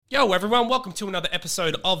Yo everyone, welcome to another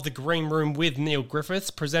episode of The Green Room with Neil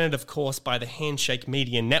Griffiths, presented of course by the Handshake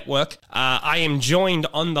Media Network. I am joined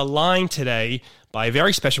on the line today by a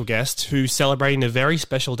very special guest who's celebrating a very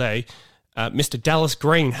special day, Mr. Dallas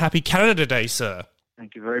Green. Happy Canada Day, sir.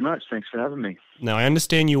 Thank you very much. Thanks for having me. Now I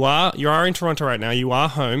understand you are in Toronto right now. You are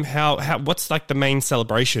home. What's like the main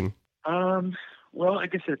celebration? Well, I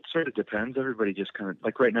guess it sort of depends. Everybody just kind of,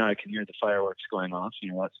 like right now I can hear the fireworks going off.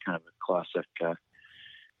 You know, that's kind of a classic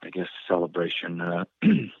I guess celebration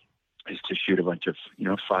is to shoot a bunch of,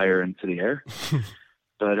 fire into the air.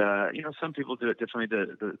 But, some people do it differently.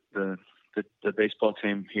 The baseball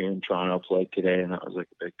team here in Toronto played today, and that was like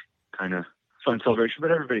a big kind of fun celebration. But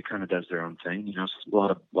everybody kind of does their own thing. You know, a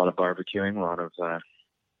lot of barbecuing, a lot of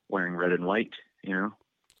wearing red and white, you know.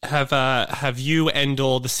 Have you and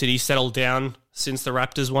or the city settled down since the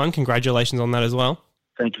Raptors won? Congratulations on that as well.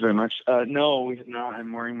 Thank you very much. No, we have not.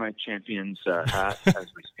 I'm wearing my Champions hat as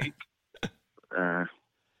we speak.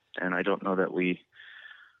 And I don't know that we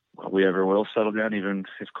ever will settle down, even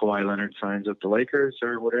if Kawhi Leonard signs up the Lakers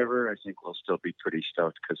or whatever. I think we'll still be pretty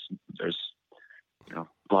stoked because there's, a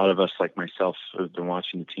lot of us like myself who've been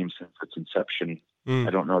watching the team since its inception.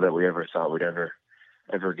 I don't know that we ever thought we'd ever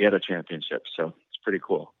get a championship. So it's pretty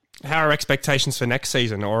cool. How are expectations for next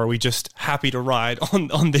season, or are we just happy to ride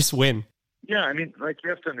on this win? Yeah, I mean, like, you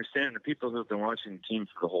have to understand the people who've been watching the team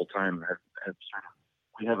for the whole time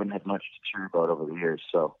we haven't had much to cheer about over the years.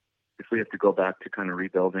 So if we have to go back to kind of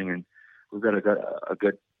rebuilding, and we've got a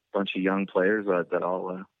good bunch of young players that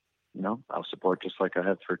I'll support just like I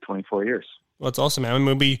have for 24 years. Well, it's awesome, man. I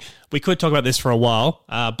mean, we could talk about this for a while,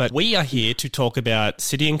 but we are here to talk about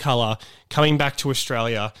City and Colour coming back to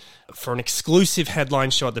Australia for an exclusive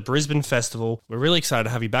headline show at the Brisbane Festival. We're really excited to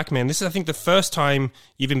have you back, man. This is, I think, the first time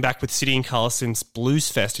you've been back with City and Colour since Blues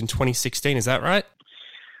Fest in 2016. Is that right?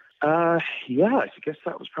 Yeah, I guess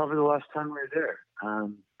that was probably the last time we were there.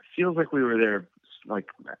 It feels like we were there like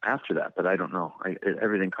after that, but I don't know.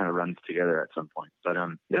 Everything kind of runs together at some point. But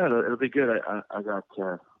yeah, it'll be good. I got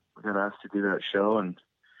asked to do that show, and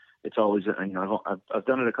it's always, I've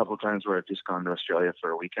done it a couple of times where I've just gone to Australia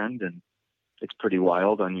for a weekend, and it's pretty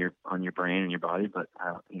wild on your brain and your body. But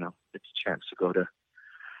it's a chance to go to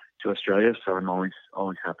Australia, so I'm always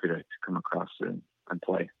happy to come across and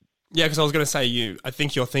play. Yeah, because I was going to say, I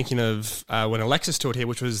think you're thinking of when Alexis toured here,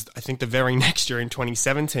 which was, I think, the very next year in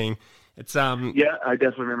 2017. It's Yeah, I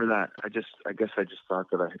definitely remember that. I guess I just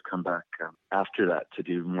thought that I had come back after that to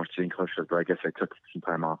do more City and Colour shows, but I guess I took some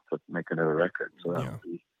time off to make another record. So that would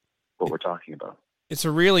be what we're talking about. It's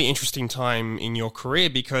a really interesting time in your career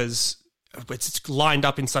because it's lined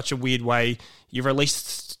up in such a weird way. You've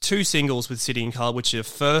released 2 singles with City and Colour, which are the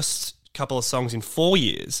first couple of songs in 4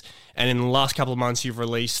 years, and in the last couple of months you've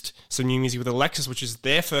released some new music with Alexis, which is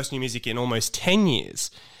their first new music in almost 10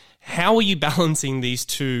 years. How are you balancing these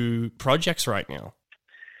 2 projects right now?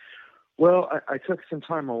 Well, I took some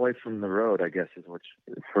time away from the road, I guess, is what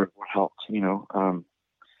helped.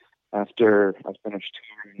 After I finished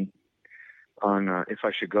touring on If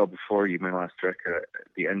I Should Go Before You, my last record,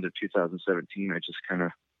 at the end of 2017, I just kind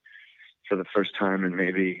of, for the first time in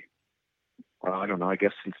maybe, I don't know, I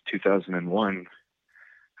guess since 2001,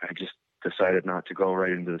 I just decided not to go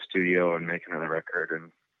right into the studio and make another record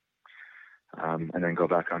and then go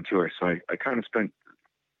back on tour. So I kind of spent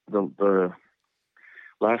the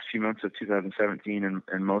last few months of 2017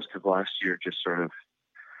 and most of last year just sort of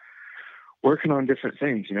working on different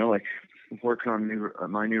things, like working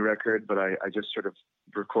on my new record, but I just sort of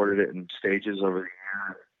recorded it in stages over the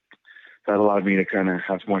year. That allowed me to kind of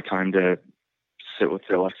have more time to sit with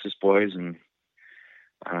the Alexis boys and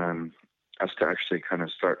us to actually kind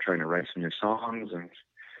of start trying to write some new songs. And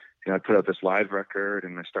I put out this live record,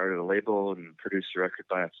 and I started a label and produced a record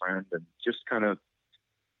by a friend, and just kind of,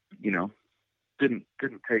 didn't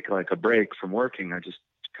take like a break from working. I just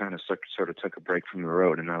kind of sort of took a break from the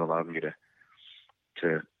road, and that allowed me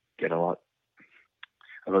to get a lot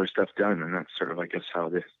of other stuff done. And that's sort of, I guess, how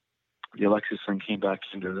the Alexis thing came back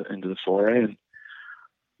into the foray.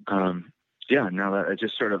 And yeah, now that I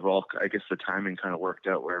just sort of I guess the timing kind of worked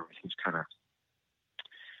out where everything's kind of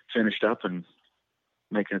finished up and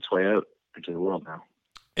making its way out into the world now.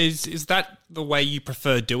 Is that the way you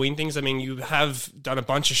prefer doing things? I mean, you have done a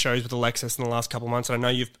bunch of shows with Alexis in the last couple of months, and I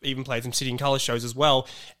know you've even played some City and Colour shows as well,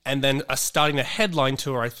 and then are starting a headline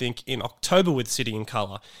tour, I think, in October with City and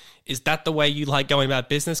Colour. Is that the way you like going about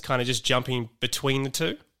business, kind of just jumping between the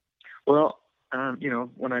 2? Well,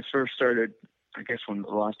 when I first started, I guess when the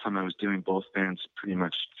last time I was doing both bands pretty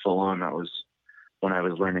much full on, that was when I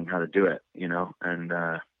was learning how to do it, and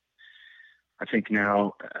I think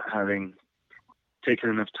now, having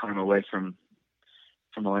taken enough time away from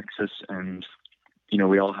from Alexis, and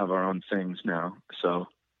we all have our own things now. So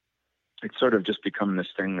it's sort of just become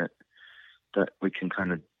this thing that we can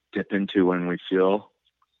kind of dip into when we feel,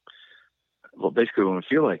 well, basically when we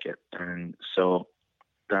feel like it. And so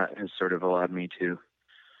that has sort of allowed me to,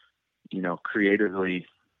 creatively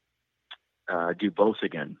do both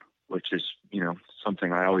again, which is,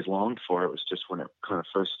 something I always longed for. It was just when it kind of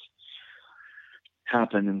first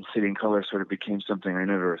happened and City and Color sort of became something I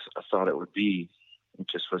never thought it would be. It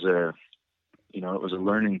just was it was a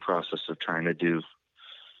learning process of trying to do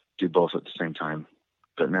both at the same time.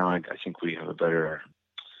 But now I think we have a better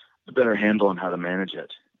handle on how to manage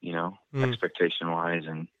it, expectation wise,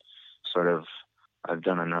 and sort of I've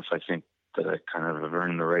done enough, I think, that I kind of have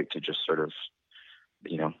earned the right to just sort of,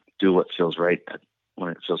 do what feels right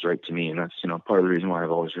when it feels right to me. And that's, part of the reason why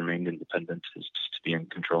I've always remained independent, is just to be in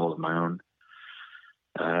control of my own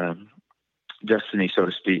destiny, so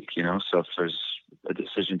to speak, So if there's a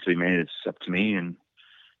decision to be made, it's up to me, and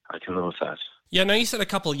I can live with that. Yeah, I know you said a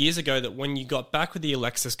couple of years ago that when you got back with the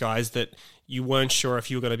Alexis guys that you weren't sure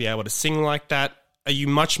if you were going to be able to sing like that. Are you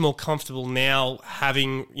much more comfortable now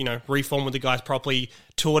having, reformed with the guys properly,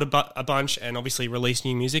 toured a bunch, and obviously released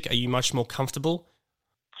new music? Are you much more comfortable?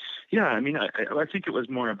 Yeah, I mean, I think it was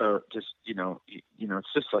more about just,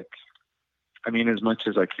 it's just like, I mean, as much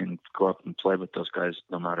as I can go up and play with those guys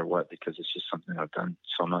no matter what, because it's just something I've done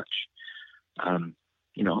so much.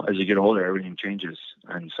 As you get older, everything changes.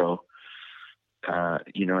 And so,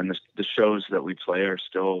 and the shows that we play are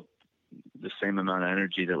still the same amount of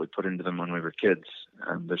energy that we put into them when we were kids.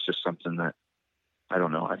 There's just something that, I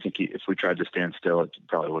don't know, I think if we tried to stand still, it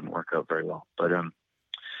probably wouldn't work out very well. But,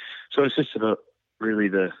 so it's just about really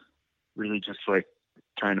just like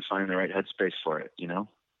trying to find the right headspace for it,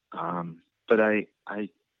 but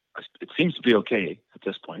it seems to be okay at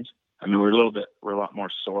this point. I mean, we're a lot more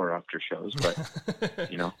sore after shows, but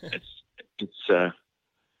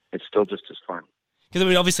it's still just as fun. Because, I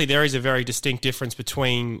mean, obviously there is a very distinct difference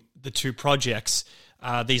between the two projects.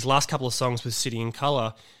 These last couple of songs with City and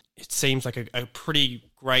Color, it seems like a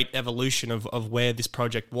pretty great evolution of where this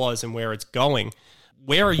project was and where it's going.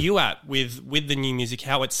 Where are you at with the new music,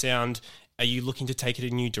 how it sound? Are you looking to take it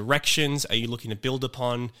in new directions? Are you looking to build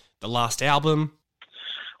upon the last album?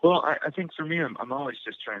 Well, I think for me, I'm always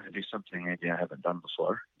just trying to do something maybe I haven't done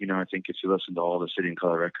before. I think if you listen to all the City and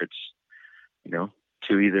Color records,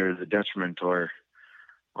 to either the detriment or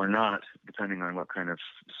not, depending on what kind of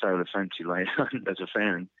side of the fence you lie on as a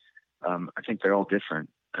fan, I think they're all different.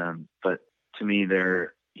 But to me,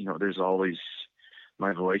 there's always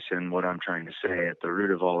my voice and what I'm trying to say at the root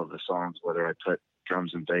of all of the songs, whether I put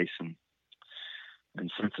drums and bass and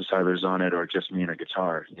synthesizers on it or just me and a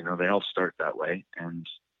guitar. They all start that way. And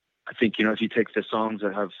I think, if you take the songs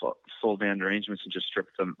that have full band arrangements and just strip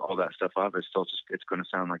all that stuff off, it's going to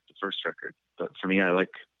sound like the first record. But for me, I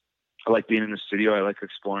like being in the studio. I like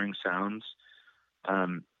exploring sounds. I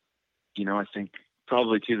think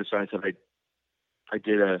probably too the fact that I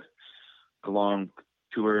did a long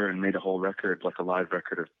tour and made a whole record, like a live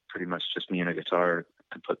record of pretty much just me and a guitar,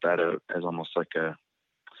 and put that out as almost like a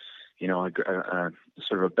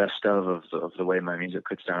sort of a best of the way my music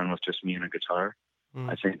could sound with just me and a guitar.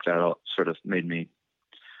 I think that sort of made me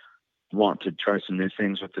want to try some new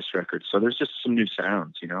things with this record. So there's just some new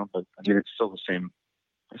sounds, but I mean, it's still the same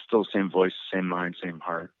voice, same mind, same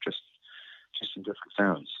heart, just some different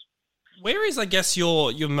sounds. Where is, I guess,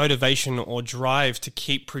 your motivation or drive to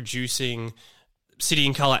keep producing City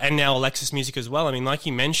and Color and now Alexis music as well? I mean, like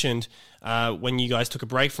you mentioned, when you guys took a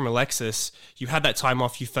break from Alexis, you had that time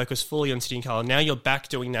off, you focused fully on City and Color. Now you're back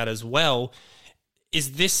doing that as well.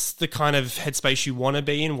 Is this the kind of headspace you want to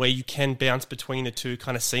be in, where you can bounce between the two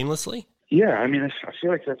kind of seamlessly? Yeah, I mean, I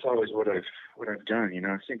feel like that's always what I've done.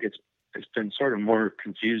 I think it's been sort of more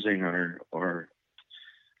confusing or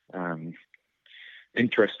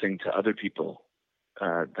interesting to other people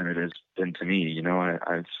than it has been to me.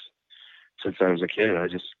 I've since I was a kid,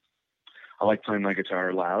 I like playing my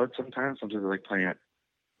guitar loud sometimes. Sometimes I like playing it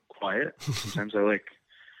quiet. Sometimes I like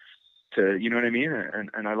to, you know what I mean?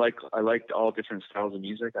 And I liked all different styles of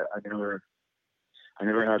music. I never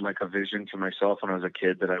had like a vision for myself when I was a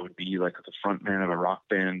kid that I would be like the front man of a rock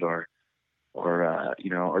band or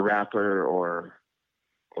a rapper or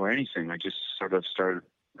anything. I just sort of started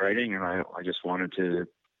writing, and I just wanted to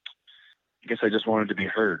be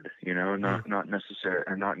heard, not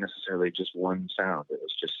necessarily just one sound. It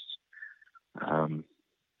was just,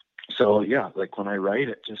 so yeah, like when I write,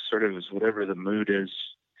 it just sort of is whatever the mood is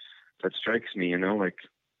that strikes me, there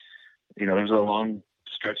was a long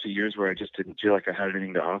stretch of years where I just didn't feel like I had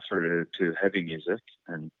anything to offer to heavy music.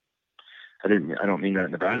 And I don't mean that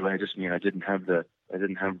in a bad way. I just mean I didn't have the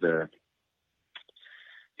didn't have the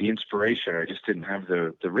inspiration. I just didn't have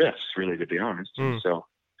the riffs, really, to be honest. And so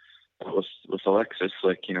with Alexis,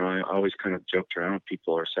 like, you know, I always kind of joked around with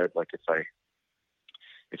people or said, like,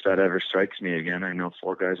 if that ever strikes me again, I know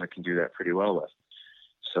 4 guys I can do that pretty well with.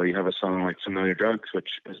 So you have a song like Familiar Drugs, which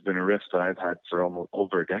has been a riff that I've had for almost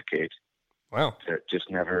over a decade. Wow. That just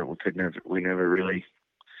we never really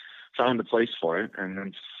found a place for it. And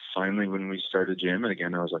then finally, when we started jamming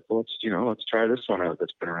again, I was like, well, let's try this one out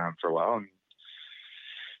that's been around for a while. And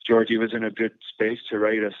Georgie was in a good space to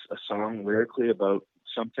write a song lyrically about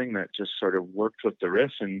something that just sort of worked with the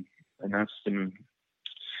riff. And that's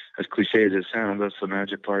as cliche as it sounds, that's the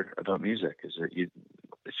magic part about music, is that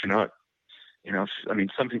if you're not, you know, I mean,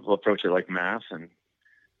 some people approach it like math and,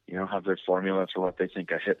 you know, have their formula for what they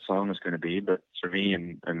think a hit song is going to be. But for me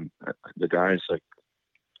and the guys, like,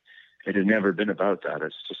 it had never been about that.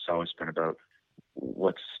 It's just always been about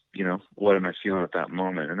what am I feeling at that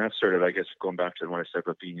moment? And that's sort of, I guess, going back to what I said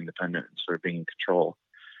about being independent and sort of being in control.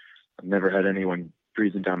 I've never had anyone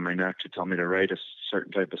breathing down my neck to tell me to write a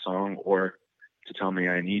certain type of song or to tell me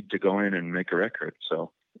I need to go in and make a record.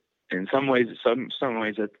 So in some ways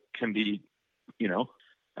it can be, you know,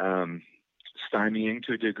 stymieing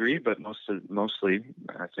to a degree, but mostly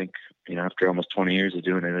I think, you know, after almost 20 years of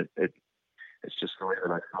doing it, it's just the way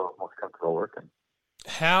that I feel most comfortable working.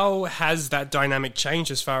 How has that dynamic changed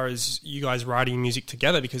as far as you guys writing music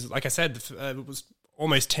together? Because, like I said, it was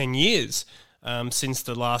almost 10 years since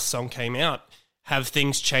the last song came out. Have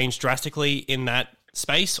things changed drastically in that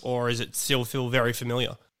space, or is it still feel very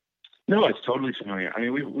familiar? No, it's totally familiar. I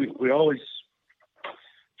mean, we always,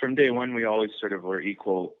 from day one, we always sort of were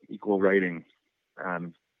equal writing.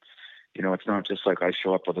 You know, it's not just like I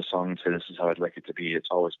show up with a song and say, this is how I'd like it to be. It's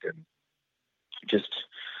always been just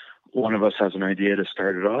one of us has an idea to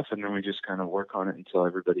start it off, and then we just kind of work on it until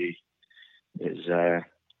everybody is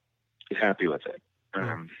happy with it.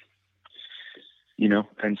 You know,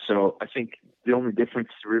 and so I think the only difference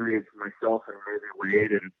really is myself and maybe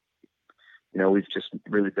Wade, and, you know, we've just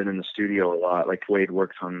really been in the studio a lot. Like, Wade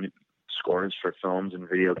works on scores for films and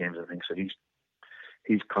video games and things, so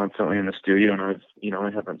he's constantly in the studio, and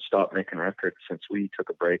I haven't stopped making records since we took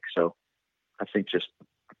a break. So I think just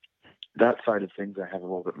that side of things I have a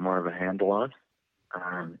little bit more of a handle on.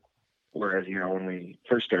 Whereas, you know, when we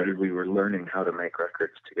first started, we were learning how to make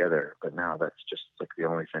records together, but now that's just like the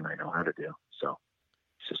only thing I know how to do. So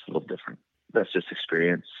it's just a little different. That's just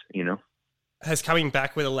experience, you know. Has coming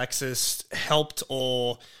back with Alexis helped,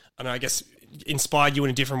 or I guess inspired you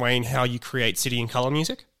in a different way in how you create City and Colour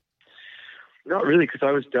music? Not really, because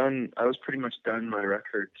I was pretty much done my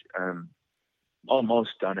record, almost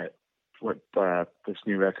done it with this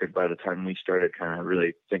new record by the time we started kind of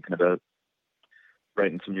really thinking about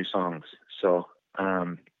writing some new songs. So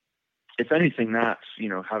if anything, that, you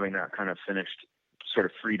know, having that kind of finished sort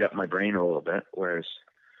of freed up my brain a little bit, whereas,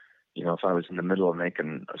 you know, if I was in the middle of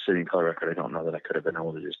making a City and Colour record, I don't know that I could have been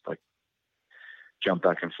able to just like jump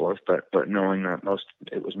back and forth. But knowing that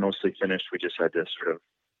it was mostly finished, we just had to sort of,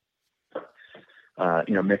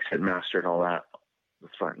 you know, mix it, master it, all that,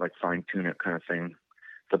 like fine tune it kind of thing.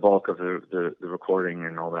 The bulk of the recording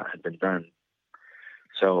and all that had been done.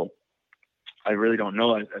 So I really don't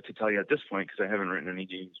know to tell you at this point, because I haven't written any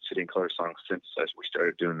new City and Colour songs since we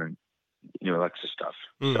started doing the new Alexis stuff.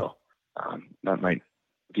 So that might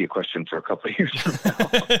be a question for a couple of years from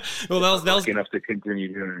now. Well, that was enough to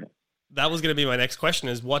continue doing it. That was going to be my next question,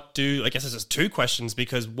 is I guess it's just 2 questions,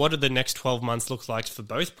 because what do the next 12 months look like for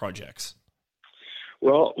both projects?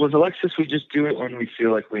 Well, with Alexis, we just do it when we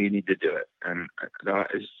feel like we need to do it. And that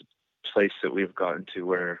is the place that we've gotten to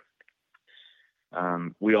where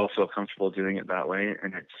we all feel comfortable doing it that way.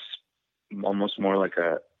 And it's almost more like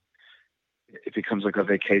it becomes like a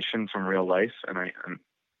vacation from real life. And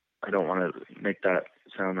I don't want to make that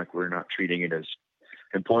sound like we're not treating it as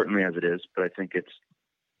importantly as it is, but I think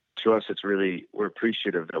to us, it's really, we're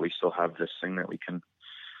appreciative that we still have this thing that we can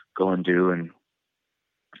go and do,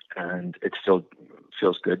 and it still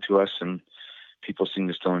feels good to us, and people seem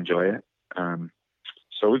to still enjoy it.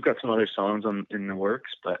 So we've got some other songs in the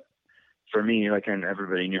works, but for me, like, and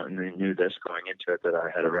everybody knew this going into it, that I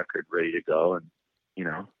had a record ready to go, and, you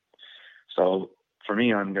know, so for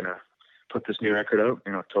me, I'm going to put this new record out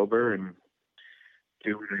in October and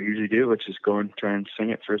do what I usually do, which is go and try and sing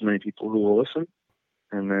it for as many people who will listen.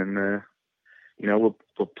 And then, you know,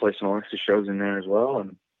 we'll play some Alexis shows in there as well,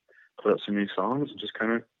 and put out some new songs, and just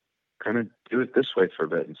kind of do it this way for a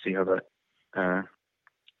bit and see how that,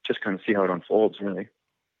 just kind of see how it unfolds, really.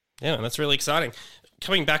 Yeah, that's really exciting.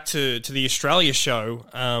 Coming back to the Australia show,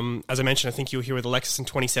 as I mentioned, I think you were here with Alexis in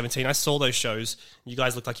 2017. I saw those shows. You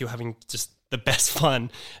guys looked like you were having just the best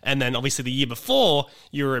fun. And then obviously the year before,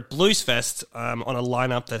 you were at Blues Fest on a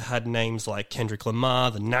lineup that had names like Kendrick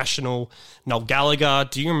Lamar, The National, Noel Gallagher.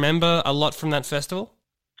 Do you remember a lot from that festival?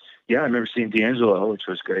 Yeah, I remember seeing D'Angelo, which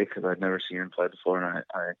was great because I'd never seen him play before, and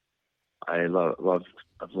I've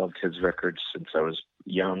loved his records since I was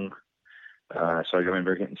young. So I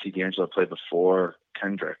remember getting to see D'Angelo play before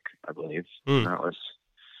Kendrick, I believe. That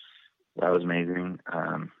was amazing.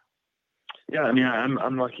 Yeah, I mean,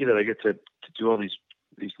 I'm lucky that I get to do all these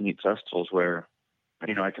neat festivals where,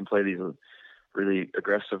 you know, I can play these really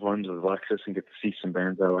aggressive ones with Alexis and get to see some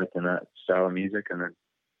bands I like in that style of music, and then,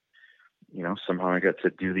 you know, somehow I get to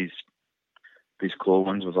do these cool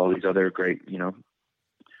ones with all these other great, you know,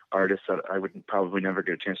 artists that I would probably never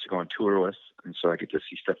get a chance to go on tour with, and so I get to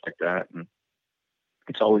see stuff like that, and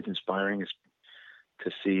it's always inspiring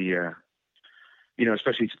to see, you know,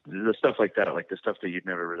 especially the stuff like that, like the stuff that you'd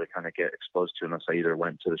never really kind of get exposed to unless I either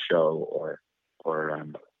went to the show or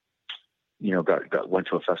you know, went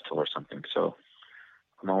to a festival or something. So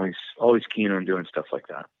I'm always keen on doing stuff like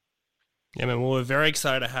that. Yeah, man, well, we're very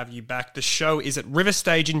excited to have you back. The show is at River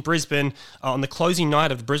Stage in Brisbane on the closing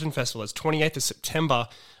night of the Brisbane Festival. It's 28th of September.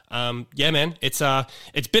 Yeah, man, it's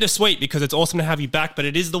bittersweet because it's awesome to have you back, but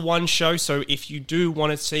it is the one show. So if you do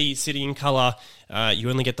want to see City in Colour, you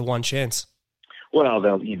only get the one chance. Well,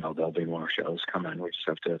 there'll be more shows coming. We just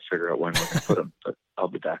have to figure out when we're going to put them, but I'll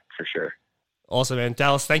be back for sure. Awesome, man.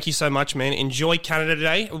 Dallas, thank you so much, man. Enjoy Canada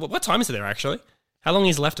Day. What time is it there, actually? How long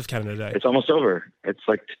is left of Canada Day? It's almost over. It's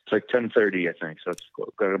like 10:30, I think. So it's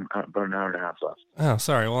got about an hour and a half left. Oh,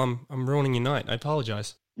 sorry. Well, I'm ruining your night. I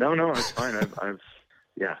apologize. No, it's fine.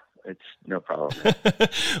 Yeah, it's no problem.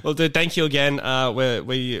 Well, dude, thank you again.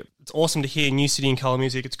 It's awesome to hear new City in Colour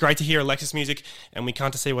music. It's great to hear Alexis music, and we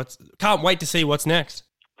can't wait to see what's next.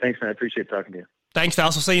 Thanks, man. I appreciate talking to you. Thanks,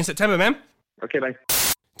 Dallas. We'll see you in September, man. Okay, bye.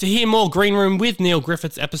 To hear more Green Room with Neil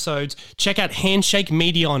Griffiths episodes, check out Handshake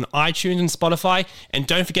Media on iTunes and Spotify, and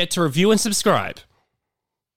don't forget to review and subscribe.